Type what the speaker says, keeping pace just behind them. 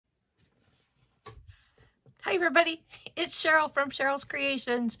Hi everybody, it's Cheryl from Cheryl's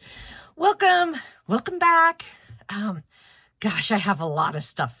Creations. Welcome back. Gosh, I have a lot of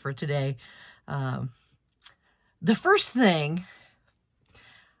stuff for today. The first thing,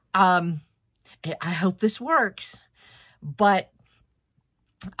 I hope this works, but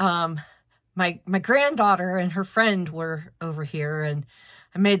my granddaughter and her friend were over here, and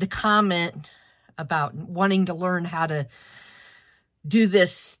I made the comment about wanting to learn how to do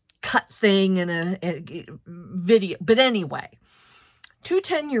this cut thing in a video. But anyway, two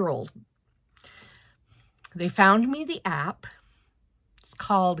 10-year-olds, they found me the app. It's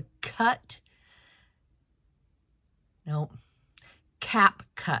called CapCut.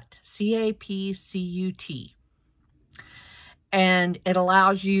 CapCut. And it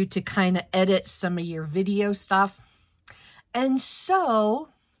allows you to kind of edit some of your video stuff. And so,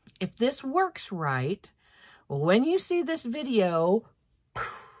 if this works right, when you see this video,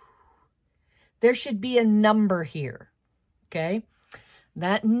 there should be a number here, okay?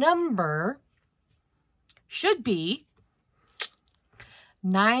 That number should be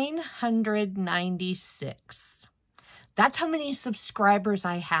 996. That's how many subscribers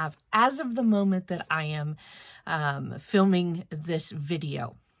I have as of the moment that I am filming this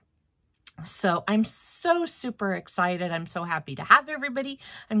video. So I'm so super excited. I'm so happy to have everybody.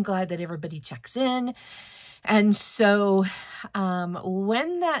 I'm glad that everybody checks in. And so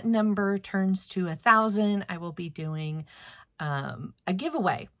when that number turns to 1,000, I will be doing a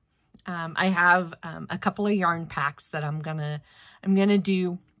giveaway. I have a couple of yarn packs that I'm gonna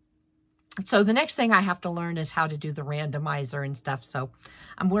do. So the next thing I have to learn is how to do the randomizer and stuff. So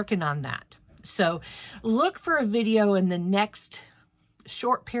I'm working on that. So look for a video in the next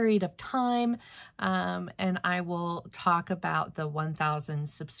short period of time, and I will talk about the 1,000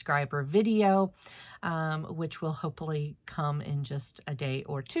 subscriber video, which will hopefully come in just a day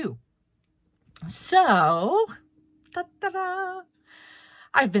or two. So, ta-da-da!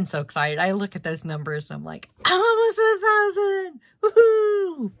 I've been so excited. I look at those numbers and I'm like, I'm almost at 1,000!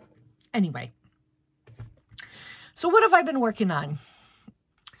 Woohoo! Anyway, so what have I been working on?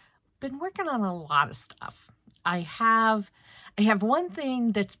 Been working on a lot of stuff. I have one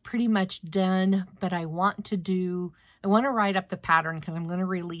thing that's pretty much done, but I want to write up the pattern because I'm going to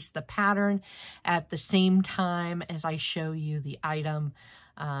release the pattern at the same time as I show you the item,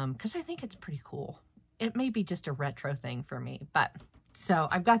 because I think it's pretty cool. It may be just a retro thing for me, but so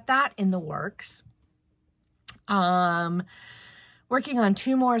I've got that in the works. Working on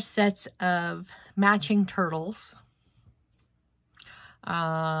 2 more sets of matching turtles.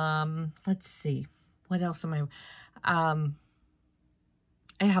 Let's see. What else am I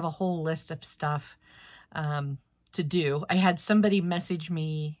have a whole list of stuff to do. I had somebody message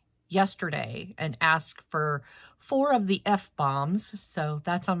me yesterday and ask for 4 of the F-bombs, so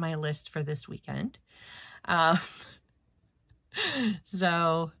that's on my list for this weekend.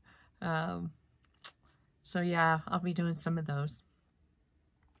 So yeah, I'll be doing some of those.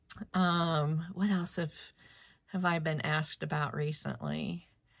 What else have I been asked about recently?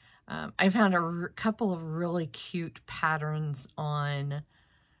 I found a couple of really cute patterns on,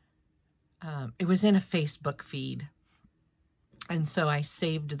 it was in a Facebook feed. And so I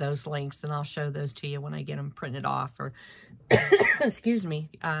saved those links, and I'll show those to you when I get them printed off, or, excuse me,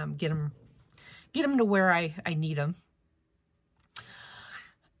 get them to where I need them.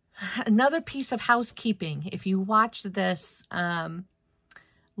 Another piece of housekeeping. If you watch this,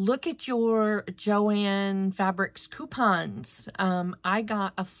 look at your Joann Fabrics coupons. I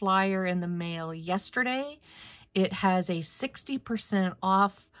got a flyer in the mail yesterday. It has a 60%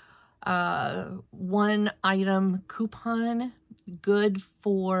 off one item coupon, good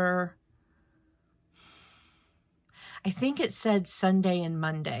for, I think it said Sunday and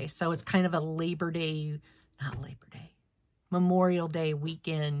Monday. So it's kind of a Memorial Day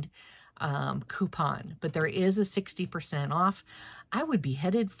weekend coupon, but there is a 60% off. I would be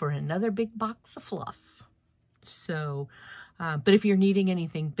headed for another big box of fluff. So, but if you're needing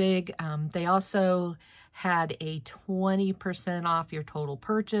anything big, they also had a 20% off your total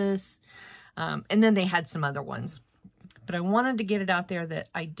purchase. And then they had some other ones, but I wanted to get it out there that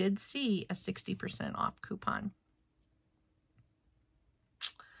I did see a 60% off coupon.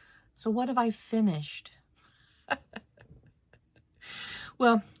 So what have I finished?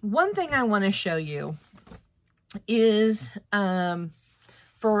 Well, one thing I want to show you is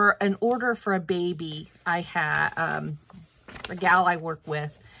for an order for a baby, I had a gal I work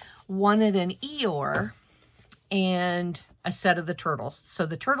with wanted an Eeyore and a set of the turtles. So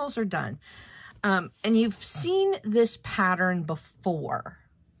the turtles are done. And you've seen this pattern before,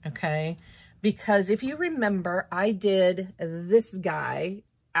 okay? Because if you remember, I did this guy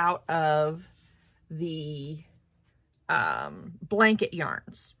out of the blanket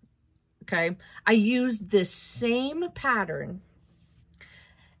yarns. Okay, I used this same pattern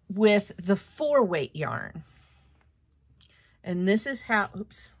with the 4-weight yarn. And this is how,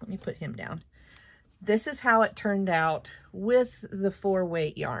 oops, let me put him down. This is how it turned out with the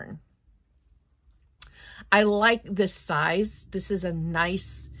 4-weight yarn. I like this size. This is a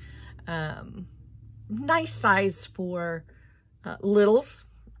nice, nice size for littles.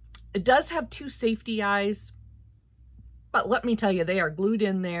 It does have 2 safety eyes, but let me tell you, they are glued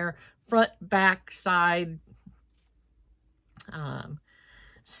in there, front, back, side.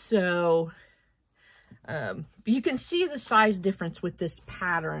 You can see the size difference with this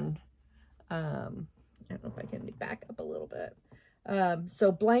pattern. I don't know if I can back up a little bit.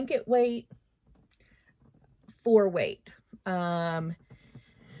 So blanket weight, 4-weight.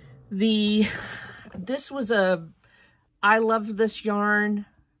 This was I love this yarn.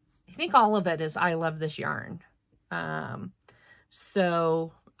 I think all of it is I love this yarn. I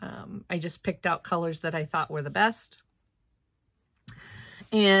just picked out colors that I thought were the best.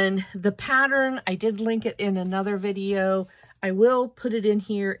 And the pattern, I did link it in another video. I will put it in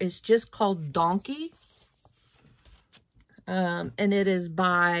here. It's just called Donkey. And it is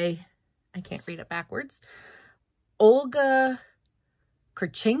by, I can't read it backwards, Olga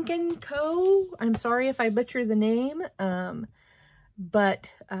Kurchenko. I'm sorry if I butcher the name.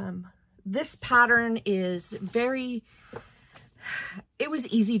 This pattern is it was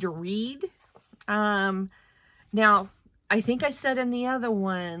easy to read. Now, I think I said in the other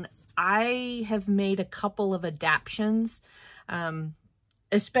one, I have made a couple of adaptations,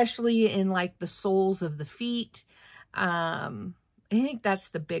 especially in like the soles of the feet. I think that's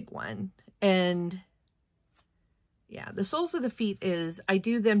the big one. And yeah, the soles of the feet I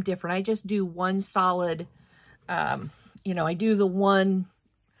do them different. I just do one solid, I do the one,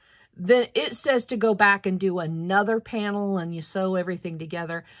 then it says to go back and do another panel and you sew everything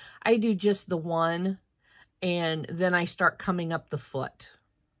together. I do just the one. And then I start coming up the foot.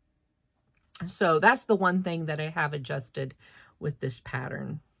 So that's the one thing that I have adjusted with this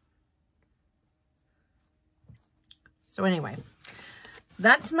pattern. So anyway,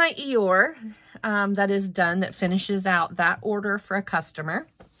 that's my Eeyore that is done, that finishes out that order for a customer.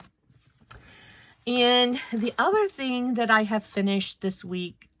 And the other thing that I have finished this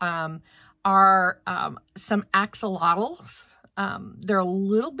week are some axolotls. They're a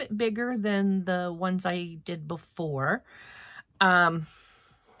little bit bigger than the ones I did before.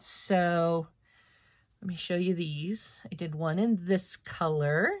 So let me show you these. I did one in this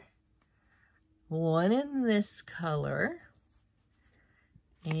color, one in this color,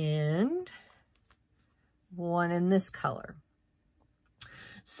 and one in this color.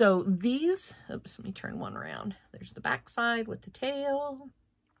 So these, oops, let me turn one around. There's the back side with the tail.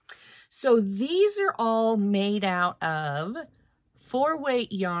 So these are all made out of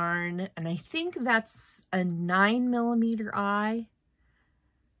 4-weight yarn, and I think that's a 9mm eye.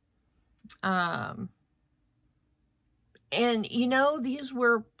 And these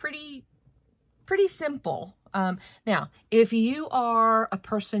were pretty simple. Now, if you are a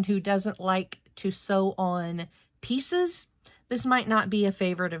person who doesn't like to sew on pieces, this might not be a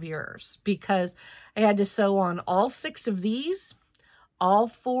favorite of yours, because I had to sew on all 6 of these, all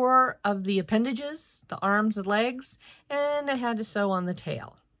 4 of the appendages, the arms and legs, and I had to sew on the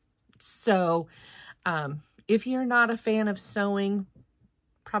tail. So if you're not a fan of sewing,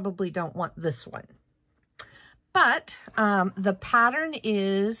 probably don't want this one. But the pattern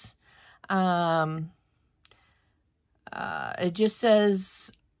is, it just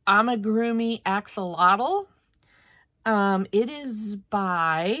says Amigurumi axolotl. It is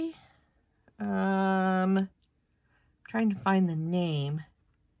by, trying to find the name,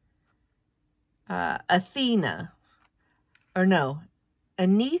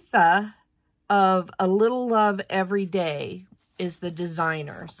 Anita of A Little Love Every Day is the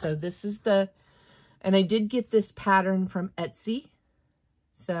designer. So this is and I did get this pattern from Etsy.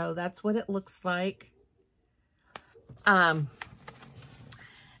 So that's what it looks like.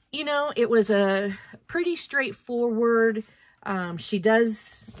 It was a pretty straightforward. She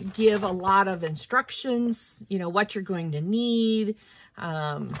does give a lot of instructions, what you're going to need,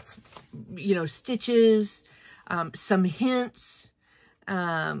 stitches, some hints,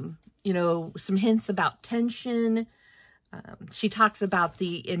 some hints about tension. She talks about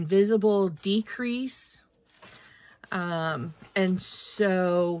the invisible decrease. And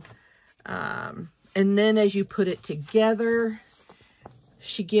then as you put it together,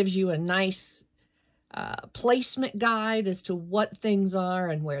 she gives you a nice placement guide as to what things are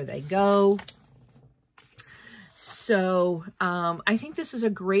and where they go. So I think this is a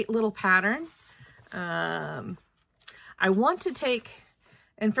great little pattern. I want to take,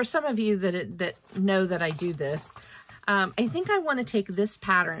 and for some of you that know that I do this, I think I want to take this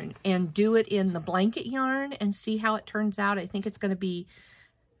pattern and do it in the blanket yarn and see how it turns out. I think it's going to be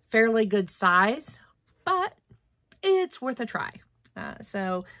fairly good size, but it's worth a try.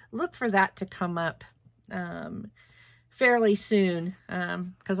 So look for that to come up fairly soon,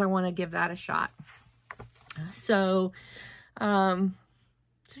 because I want to give that a shot. So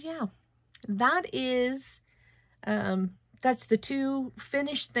yeah, that is, that's the two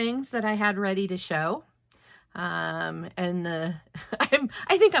finished things that I had ready to show. And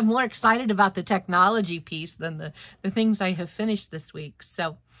I think I'm more excited about the technology piece than the things I have finished this week.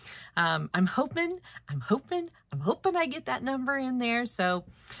 So, I'm hoping I get that number in there. So,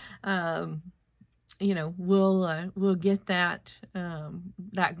 you know, we'll get that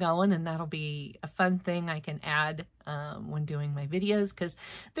going, and that'll be a fun thing I can add, when doing my videos, because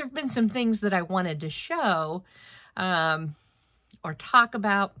there've been some things that I wanted to show, or talk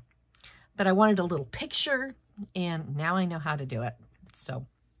about, but I wanted a little picture, and now I know how to do it. So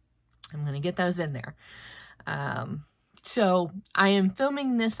I'm going to get those in there. So I am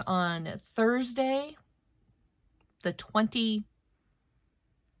filming this on Thursday, the 26th,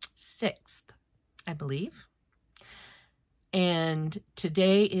 I believe. And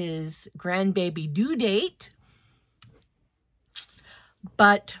today is grandbaby due date,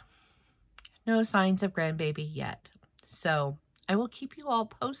 but no signs of grandbaby yet. So I will keep you all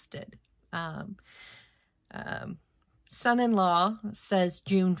posted. Son-in-law says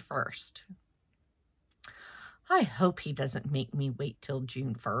June 1st. I hope he doesn't make me wait till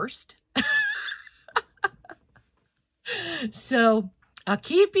June 1st. So I'll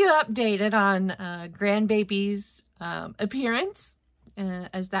keep you updated on grandbaby's appearance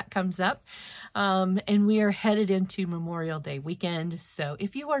as that comes up. And we are headed into Memorial Day weekend. So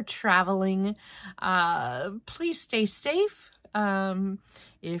if you are traveling, please stay safe.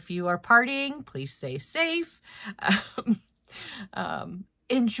 If you are partying, please stay safe.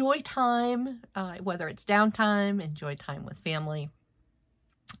 Enjoy time, whether it's downtime, enjoy time with family.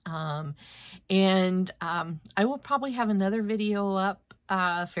 And I will probably have another video up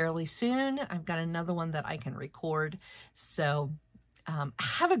fairly soon. I've got another one that I can record. So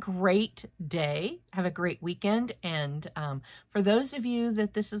have a great day. Have a great weekend. And for those of you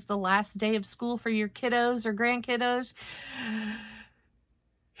that this is the last day of school for your kiddos or grandkiddos,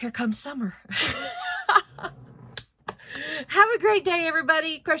 here comes summer. Have a great day,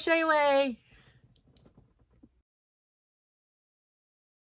 everybody. Crochet away.